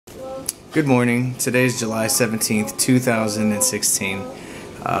Good morning. Today is July 17th, 2016.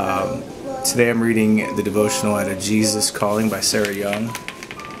 Today I'm reading the devotional out of Jesus Calling by Sarah Young.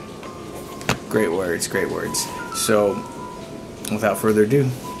 Great words, great words. So, without further ado,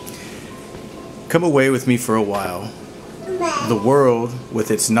 come away with me for a while. The world,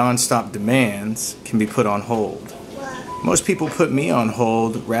 with its non-stop demands, can be put on hold. Most people put me on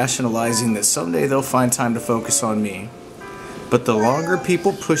hold, rationalizing that someday they'll find time to focus on me. But the longer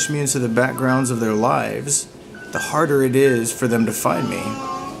people push me into the backgrounds of their lives, the harder it is for them to find me.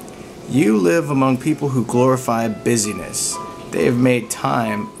 You live among people who glorify busyness. They have made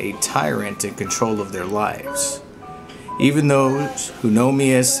time a tyrant in control of their lives. Even those who know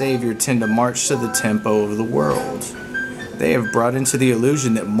me as Savior tend to march to the tempo of the world. They have brought into the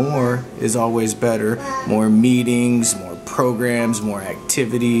illusion that more is always better, more meetings, more programs, more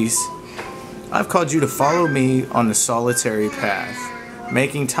activities. I've called you to follow me on the solitary path,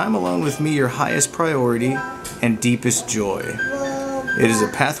 making time alone with me your highest priority and deepest joy. It is a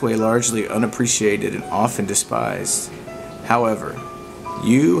pathway largely unappreciated and often despised. However,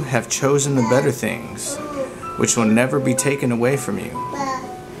 you have chosen the better things, which will never be taken away from you.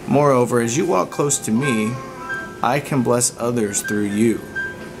 Moreover, as you walk close to me, I can bless others through you.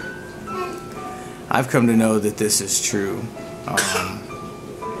 I've come to know that this is true.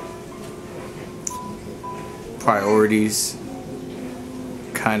 Priorities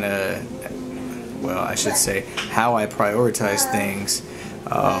I should say how I prioritize things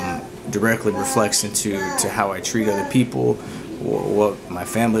directly reflects into how I treat other people, what my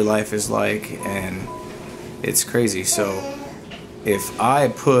family life is like, and it's crazy. So if I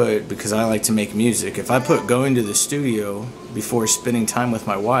put, because I like to make music, if I put going to the studio before spending time with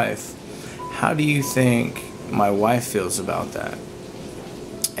my wife, how do you think my wife feels about that?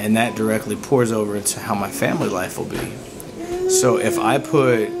 And that directly pours over into how my family life will be. So if I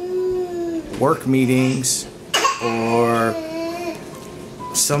put work meetings or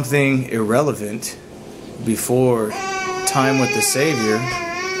something irrelevant before time with the Savior,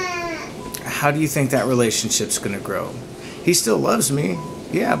 how do you think that relationship's going to grow? He still loves me,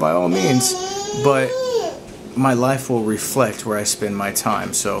 yeah, by all means, but my life will reflect where I spend my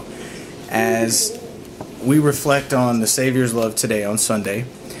time. So as we reflect on the Savior's love today on Sunday,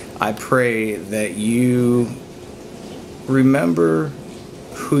 I pray that you remember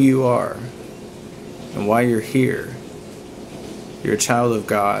who you are and why you're here. You're a child of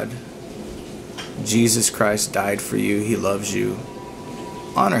God. Jesus Christ died for you. He loves you.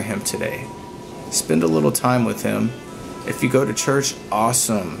 Honor Him today. Spend a little time with Him. If you go to church,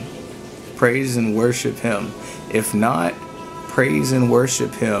 awesome. Praise and worship Him. If not, praise and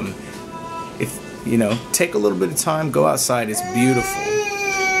worship Him. Take a little bit of time, go outside. It's beautiful.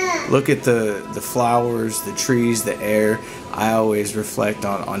 Look at the flowers, the trees, the air. I always reflect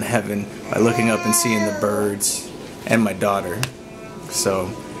on heaven by looking up and seeing the birds and my daughter. So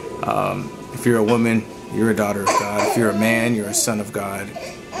if you're a woman, you're a daughter of God. If you're a man, you're a son of God.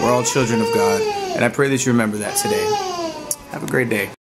 We're all children of God. And I pray that you remember that today. Have a great day.